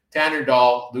there. Tanner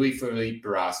Dahl, Louis-Philippe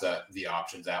Barassa, the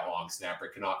options at long snapper.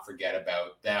 Cannot forget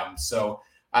about them. So,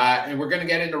 and we're going to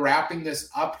get into wrapping this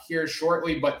up here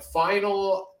shortly, but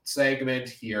final segment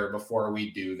here before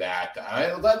we do that.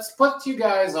 Let's put you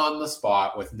guys on the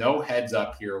spot with no heads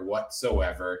up here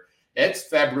whatsoever. It's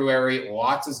February.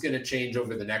 Lots is going to change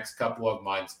over the next couple of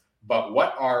months. But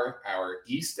what are our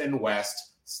East and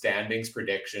West standings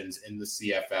predictions in the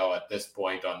CFL at this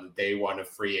point on the day one of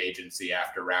free agency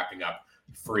after wrapping up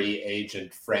free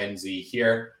agent frenzy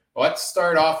here? Let's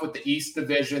start off with the East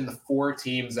Division, the 4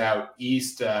 teams out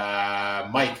East.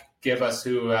 Mike, give us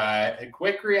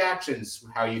quick reactions,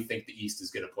 how you think the East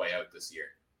is going to play out this year.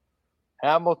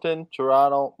 Hamilton,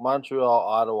 Toronto, Montreal,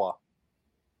 Ottawa.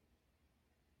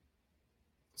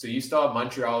 So you still have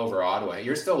Montreal over Ottawa.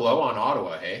 You're still low on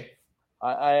Ottawa, hey?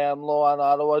 I am low on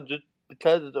Ottawa just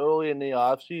because it's early in the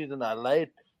offseason. I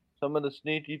like some of the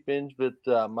sneaky things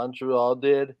that Montreal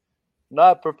did.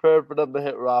 Not prepared for them to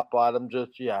hit rock bottom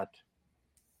just yet.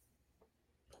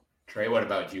 Trey, what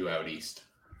about you out East?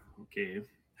 Okay.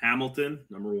 Hamilton,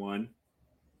 number 1.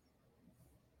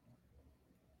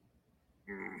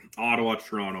 Ottawa,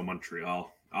 Toronto,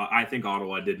 Montreal. I think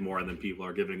Ottawa did more than people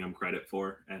are giving them credit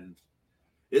for. And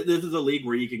this is a league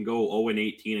where you can go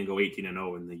 0-18 and go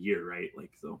 18-0 in the year, right?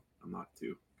 Like, so I'm not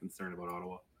too concerned about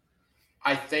Ottawa.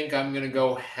 I think I'm going to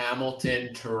go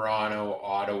Hamilton, Toronto,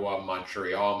 Ottawa,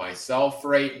 Montreal myself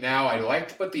right now. I like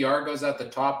to put the Argos at the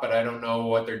top, but I don't know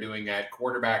what they're doing at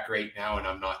quarterback right now, and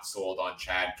I'm not sold on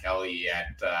Chad Kelly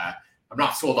yet. I'm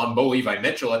not sold on Bo Levi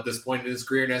Mitchell at this point in his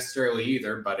career necessarily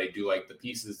either, but I do like the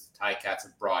pieces the Ticats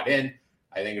have brought in.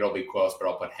 I think it'll be close, but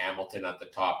I'll put Hamilton at the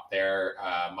top there.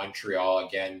 Montreal,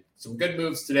 again, some good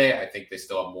moves today. I think they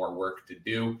still have more work to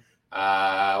do.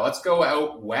 Let's go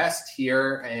out west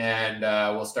here, and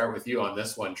we'll start with you on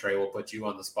this one, Trey. We'll put you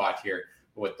on the spot here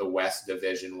with the West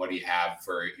Division. What do you have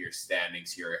for your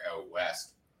standings here out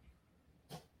west?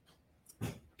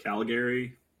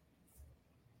 Calgary,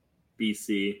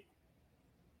 BC,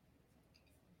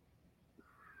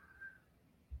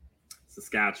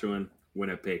 Saskatchewan,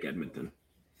 Winnipeg, Edmonton.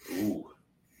 Ooh.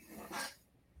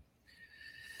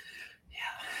 Yeah.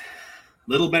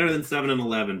 Little better than 7 and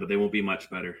 11, but they won't be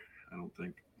much better, I don't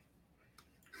think.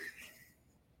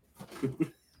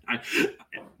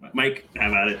 Mike,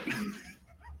 have at it.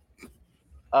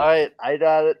 All right, I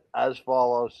got it as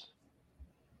follows.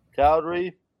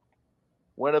 Calgary,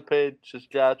 Winnipeg,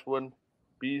 Saskatchewan,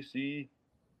 BC.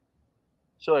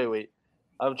 Sorry, wait.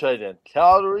 I'm trying again.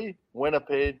 Calgary,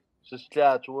 Winnipeg,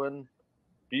 Saskatchewan,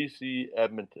 BC,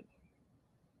 Edmonton.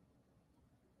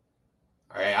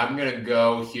 All right, I'm going to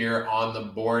go here on the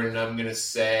board, and I'm going to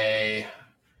say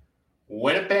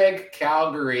Winnipeg,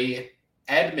 Calgary,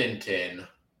 Edmonton,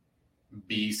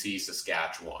 BC,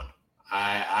 Saskatchewan.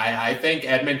 I think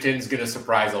Edmonton's going to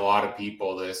surprise a lot of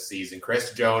people this season.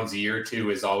 Chris Jones, year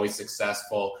 2, is always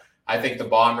successful. I think the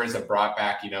Bombers have brought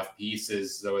back enough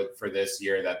pieces for this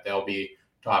year that they'll be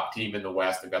top team in the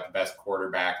West. They've got the best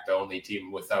quarterback, the only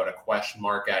team without a question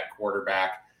mark at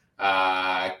quarterback.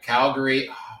 Calgary,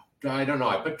 I don't know.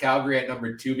 I put Calgary at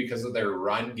number 2 because of their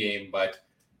run game, but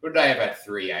what did I have at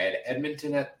 3? I had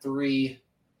Edmonton at 3.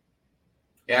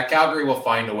 Yeah, Calgary will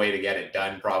find a way to get it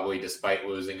done, probably despite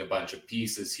losing a bunch of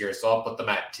pieces here. So I'll put them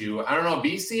at 2. I don't know.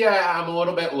 BC, I'm a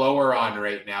little bit lower on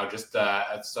right now, just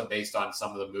based on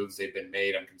some of the moves they've been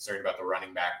made. I'm concerned about the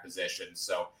running back position.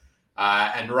 So,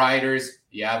 and Riders,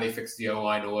 yeah, they fixed the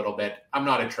O-line a little bit. I'm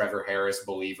not a Trevor Harris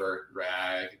believer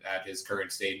at his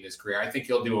current state in his career. I think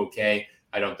he'll do okay.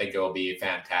 I don't think it'll be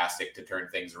fantastic to turn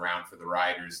things around for the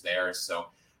Riders there. So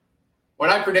when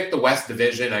I predict the West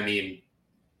Division, I mean,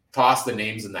 toss the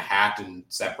names in the hat and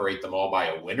separate them all by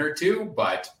a win or 2,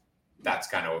 but that's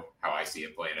kind of how I see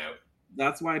it playing out.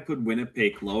 That's why I put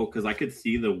Winnipeg low, because I could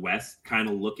see the West kind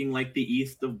of looking like the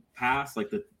East of past, like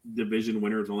the division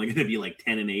winner is only going to be like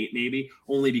 10-8 maybe,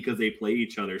 only because they play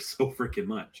each other so freaking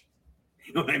much.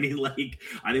 You know what I mean? Like,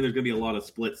 I think there's going to be a lot of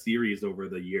split series over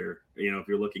the year, you know, if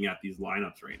you're looking at these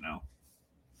lineups right now.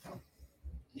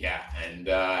 Yeah, and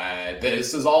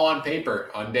this is all on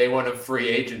paper on day 1 of free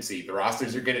agency. The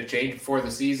rosters are going to change before the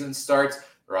season starts.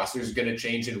 The rosters are going to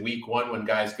change in week 1 when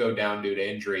guys go down due to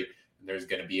injury. And there's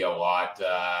going to be a lot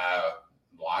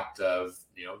of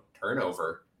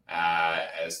turnover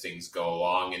as things go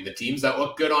along. And the teams that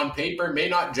look good on paper may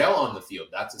not gel on the field.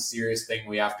 That's a serious thing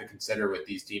we have to consider with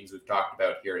these teams we've talked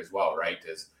about here as well, right?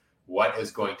 Is what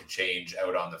is going to change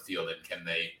out on the field, and can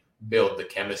they build the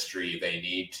chemistry they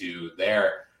need to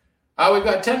there. We've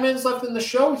got 10 minutes left in the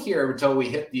show here until we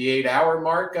hit the 8-hour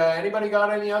mark. Anybody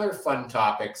got any other fun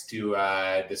topics to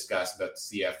discuss about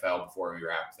the CFL before we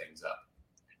wrap things up?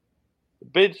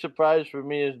 big surprise for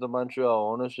me is the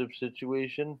Montreal ownership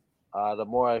situation. The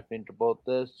more I think about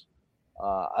this,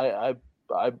 I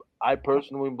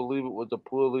personally believe it was a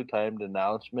poorly timed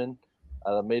announcement.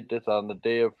 They made this on the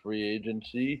day of free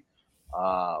agency.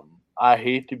 I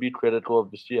hate to be critical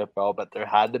of the CFL, but there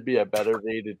had to be a better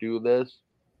way to do this.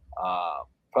 Uh,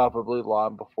 Probably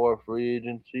long before free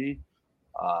agency.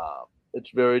 It's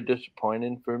very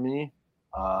disappointing for me.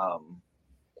 Um,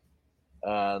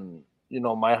 and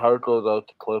my heart goes out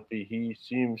to Cliffy. He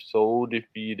seems so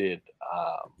defeated.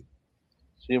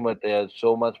 Seemed like they had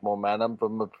so much momentum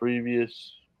from the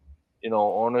previous,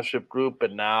 ownership group,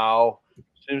 and now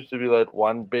seems to be like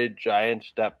one big giant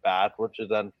step back, which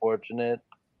is unfortunate.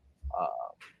 Uh,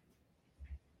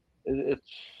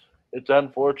 it's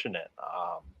unfortunate.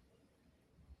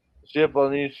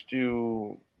 CFL needs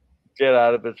to get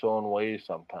out of its own way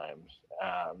sometimes.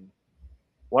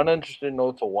 One interesting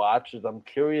note to watch is I'm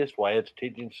curious why it's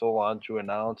taking so long to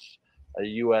announce a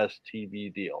U.S.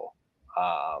 TV deal.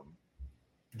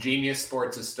 Genius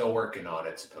Sports is still working on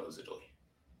it, supposedly.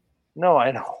 No,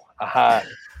 I know.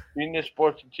 Genius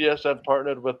Sports and TSN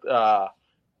partnered with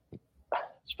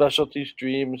Specialty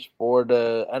Streams for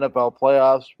the NFL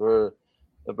playoffs for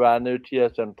the brand new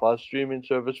TSN Plus streaming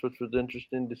service, which was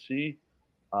interesting to see.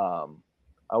 I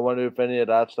wonder if any of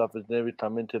that stuff is maybe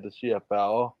coming to the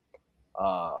CFL.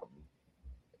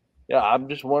 Yeah, I'm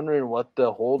just wondering what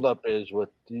the holdup is with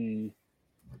the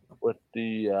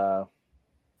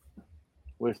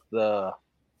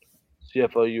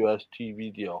CFL US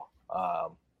TV deal.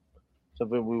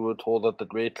 Something we were told that the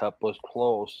Grey Cup was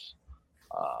close.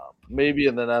 Maybe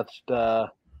in the next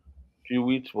few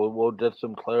weeks we'll get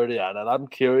some clarity on it. I'm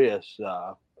curious.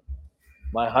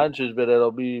 My hunch is that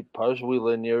it'll be partially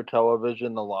linear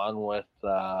television along with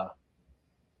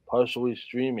partially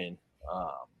streaming.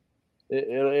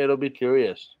 It'll be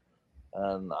curious,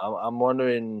 and I'm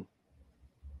wondering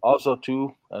also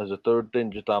too, as a third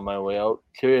thing just on my way out,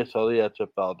 curious how the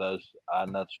XFL does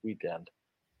on next weekend.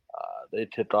 They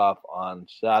tip off on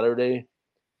Saturday.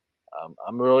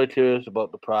 I'm really curious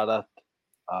about the product.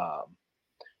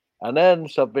 And then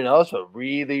something else that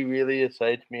really, really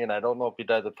excites me, and I don't know if you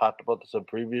guys have talked about this on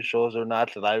previous shows or not,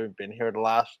 because I haven't been here the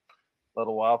last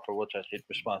little while, for which I take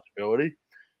responsibility.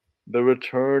 The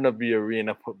return of the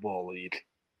Arena Football League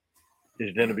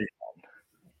is going to be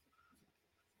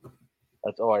fun.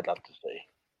 That's all I'd have to say.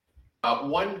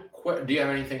 Do you have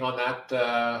anything on that,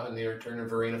 on the return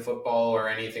of arena football, or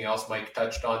anything else Mike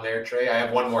touched on there, Trey? I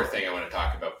have one more thing I want to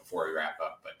talk about before we wrap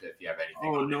up, but if you have anything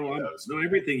on any of those. No,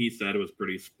 everything he said was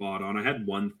pretty spot on. I had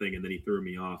one thing and then he threw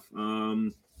me off.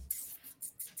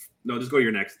 No, just go to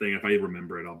your next thing. If I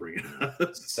remember it, I'll bring it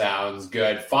up. Sounds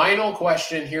good. Final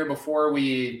question here before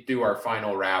we do our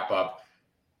final wrap up.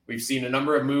 We've seen a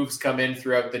number of moves come in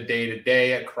throughout the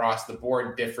day-to-day across the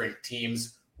board, different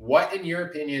teams. What, in your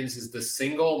opinions, is the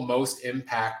single most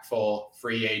impactful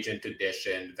free agent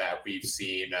addition that we've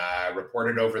seen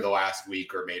reported over the last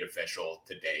week or made official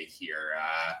today here?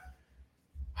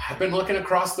 I've been looking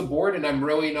across the board, and I'm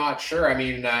really not sure. I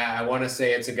mean, I want to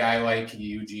say it's a guy like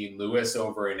Eugene Lewis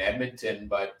over in Edmonton,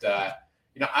 but the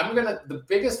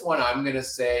biggest one I'm gonna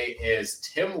say is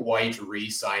Tim White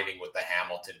re-signing with the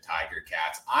Hamilton Tiger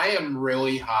Cats. I am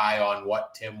really high on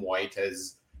what Tim White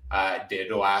has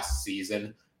did last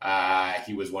season.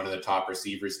 He was one of the top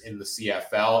receivers in the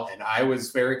CFL, and I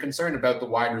was very concerned about the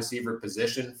wide receiver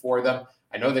position for them.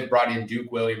 I know they brought in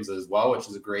Duke Williams as well, which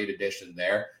is a great addition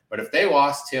there. But if they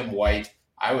lost Tim White,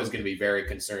 I was going to be very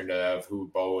concerned of who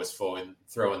Bo was throwing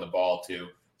the ball to.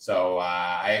 So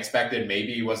I expected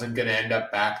maybe he wasn't going to end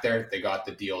up back there. They got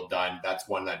the deal done. That's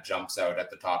one that jumps out at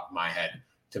the top of my head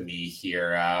to me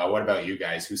here. What about you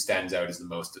guys? Who stands out as the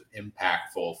most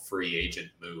impactful free agent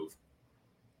move?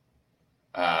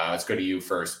 Let's go to you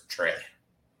first, Trey.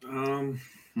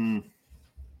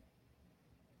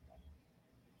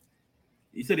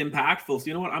 You said impactful, so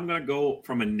you know what? I'm gonna go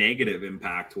from a negative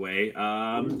impact way.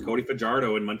 Cody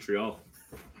Fajardo in Montreal.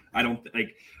 I don't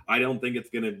think it's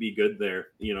gonna be good there.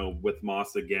 With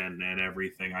Moss again and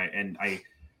everything. I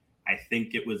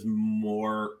think it was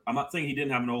more. I'm not saying he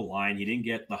didn't have an O-line. He didn't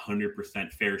get the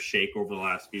 100% fair shake over the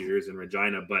last few years in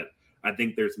Regina, but I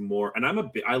think there's more. And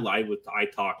I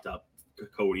talked up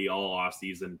Cody all off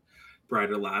season prior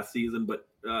to last season, but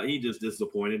he just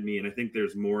disappointed me. And I think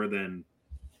there's more than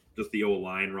just the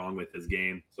O-line wrong with his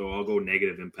game. So I'll go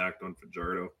negative impact on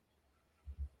Fajardo.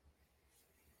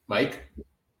 Mike?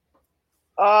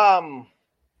 I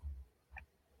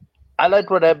like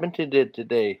what Edmonton did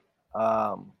today.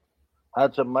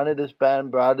 Had some money to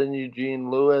spend, brought in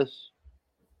Eugene Lewis.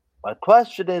 My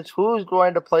question is, who's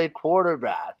going to play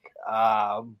quarterback?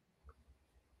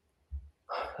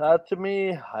 To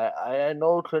me, I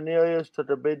know Cornelius took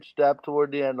a big step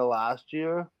toward the end of last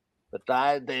year, but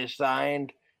they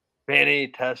signed Vinny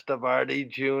Testaverde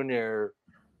Jr.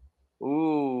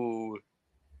 Ooh,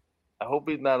 I hope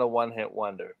he's not a one-hit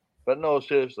wonder. But no,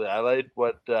 seriously, I like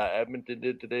what Edmonton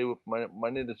did today with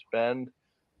money to spend.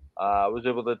 I was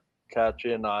able to catch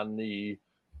in on the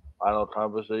final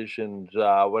conversations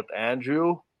with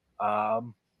Andrew.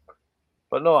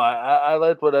 But no, I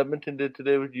liked what Edmonton did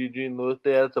today with Eugene Lewis.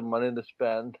 They had some money to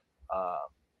spend.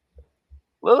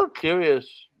 Little curious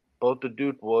about the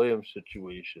Duke Williams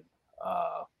situation.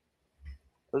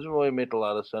 Doesn't really make a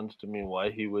lot of sense to me why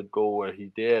he would go where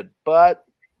he did, but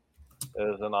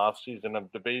there's an off season of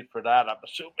debate for that, I'm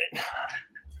assuming.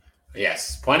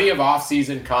 Yes, plenty of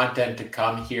off-season content to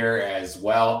come here as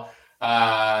well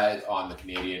on the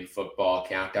Canadian Football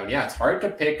Countdown. Yeah, it's hard to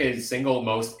pick a single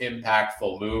most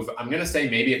impactful move. I'm going to say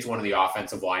maybe it's one of the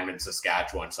offensive linemen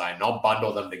Saskatchewan signed, and I'll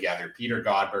bundle them together. Peter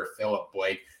Godber, Philip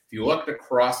Blake. If you looked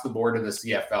across the board in the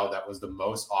CFL, that was the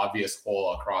most obvious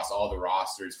hole across all the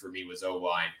rosters for me was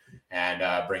O-line. And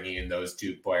bringing in those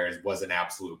two players was an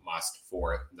absolute must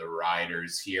for the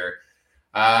Riders here.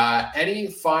 Any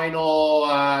final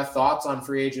thoughts on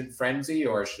free agent frenzy,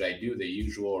 or should I do the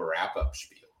usual wrap-up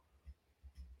spiel?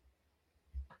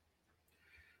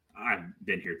 I've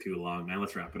been here too long, man.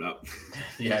 Let's wrap it up.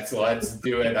 Yes, let's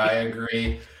do it. I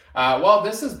agree. Well,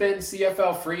 this has been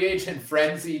CFL Free Agent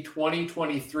Frenzy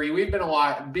 2023. We've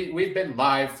been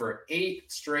live for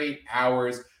 8 straight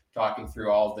hours talking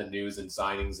through all of the news and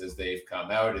signings as they've come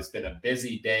out. It's been a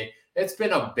busy day. It's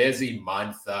been a busy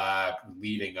month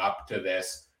leading up to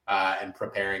this and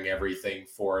preparing everything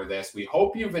for this. We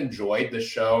hope you've enjoyed the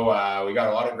show. We got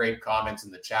a lot of great comments in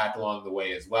the chat along the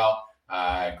way as well.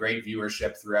 Great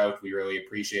viewership throughout. We really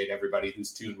appreciate everybody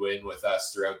who's tuned in with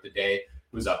us throughout the day,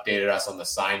 who's updated us on the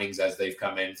signings as they've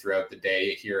come in throughout the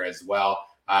day here as well.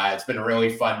 It's been a really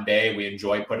fun day. We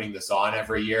enjoy putting this on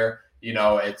every year. You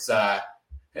know, it's a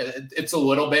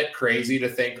little bit crazy to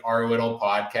think our little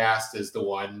podcast is the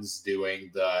ones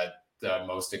doing the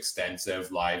most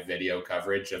extensive live video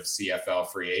coverage of CFL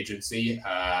free agency.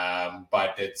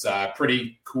 But it's a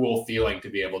pretty cool feeling to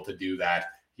be able to do that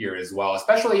here as well,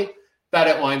 especially that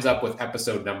it lines up with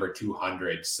episode number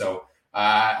 200. So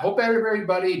hope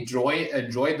everybody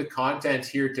enjoyed the content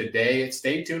here today.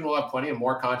 Stay tuned. We'll have plenty of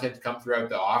more content to come throughout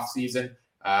the off season.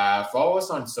 Follow us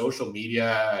on social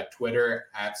media, Twitter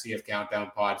at CF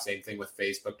Countdown Pod. Same thing with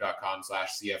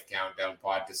Facebook.com/CF Countdown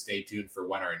Pod to stay tuned for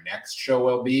when our next show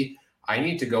will be. I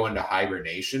need to go into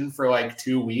hibernation for like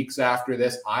 2 weeks after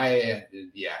this.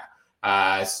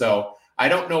 So I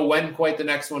don't know when quite the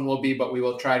next one will be, but we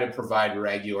will try to provide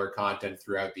regular content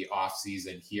throughout the off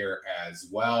season here as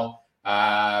well.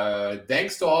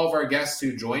 Thanks to all of our guests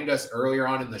who joined us earlier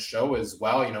on in the show as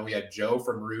well. You know, we had Joe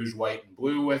from Rouge, White, and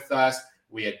Blue with us.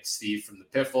 We had Steve from the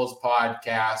Piffles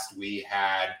podcast. We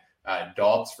had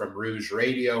Daltz from Rouge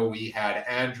Radio. We had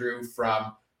Andrew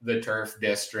from the Turf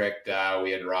District.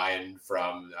 We had Ryan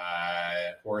from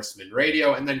Horseman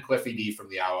Radio, and then Cliffy D from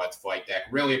the Alouettes Flight Deck.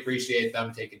 Really appreciate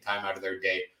them taking time out of their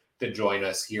day to join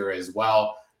us here as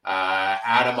well.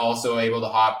 Adam also able to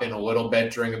hop in a little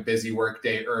bit during a busy work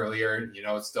day earlier, you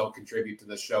know, still contribute to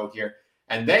the show here.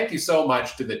 And thank you so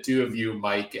much to the two of you,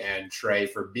 Mike and Trey,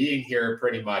 for being here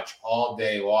pretty much all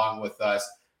day long with us.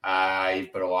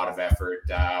 You've put a lot of effort,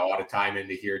 a lot of time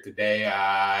into here today.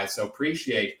 So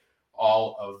appreciate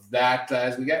all of that.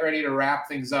 As we get ready to wrap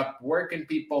things up, where can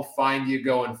people find you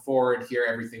going forward here?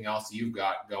 Everything else you've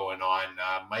got going on.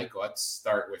 Mike, let's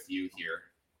start with you here.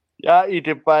 Yeah, you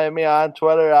can find me on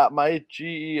Twitter at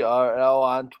MikeGERL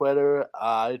on Twitter.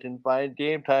 You can find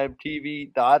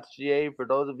GameTimeTV.ca for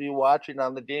those of you watching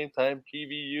on the Game Time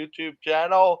TV YouTube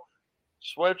channel.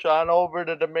 Switch on over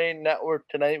to the main network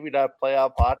tonight. We got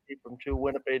playoff hockey from 2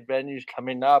 Winnipeg venues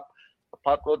coming up. The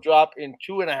puck will drop in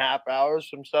 2.5 hours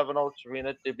from Seven Oaks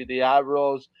Arena to be the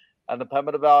Admirals and the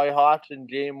Pembina Valley Hawks in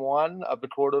Game 1 of the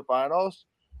quarterfinals.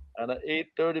 And at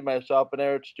 8:30, myself and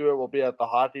Eric Stewart will be at the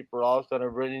Hockey for All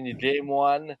Center bringing you Game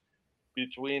 1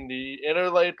 between the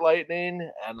Interlake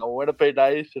Lightning and the Winnipeg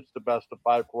Ice. It's the best of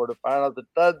 5 quarterfinals. It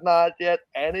does not get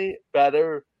any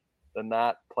better than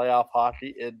that. Playoff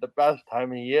hockey is the best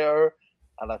time of year,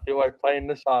 and I feel like playing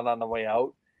this on the way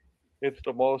out. It's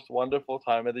the most wonderful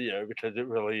time of the year because it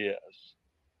really is.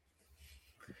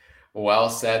 Well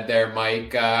said there,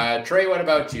 Mike. Trey, what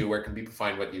about you? Where can people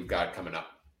find what you've got coming up?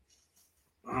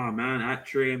 Oh man, at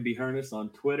Trey and B Harness on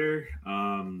Twitter.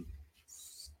 I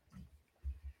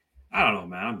don't know,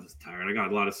 man. I'm just tired. I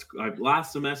got a lot of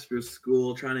last semester of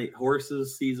school.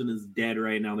 Horses season is dead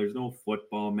right now. There's no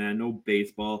football, man. No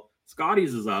baseball.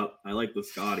 Scotties is up. I like the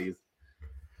Scotties.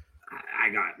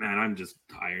 I'm just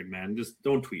tired, man. Just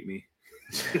don't tweet me.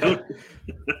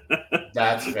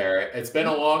 That's fair. It's been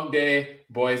a long day.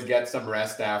 Boys, get some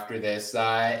rest after this.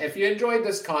 If you enjoyed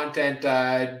this content,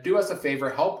 do us a favor,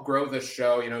 help grow the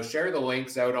show. Share the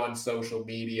links out on social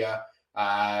media.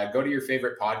 Go to your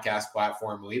favorite podcast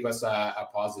platform. Leave us a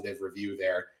positive review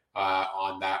there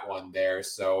on that one there.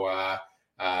 So,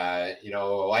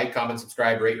 like, comment,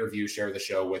 subscribe, rate, review, share the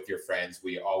show with your friends.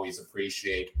 We always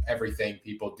appreciate everything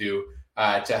people do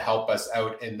to help us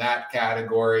out in that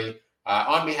category.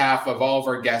 On behalf of all of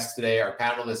our guests today, our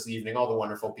panel this evening, all the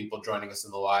wonderful people joining us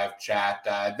in the live chat,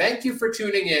 thank you for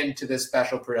tuning in to this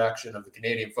special production of the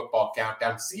Canadian Football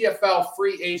Countdown. CFL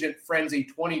Free Agent Frenzy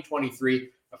 2023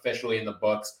 officially in the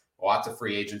books. Lots of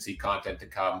free agency content to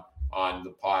come on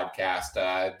the podcast.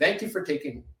 Thank you for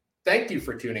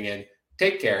tuning in.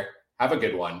 Take care. Have a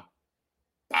good one.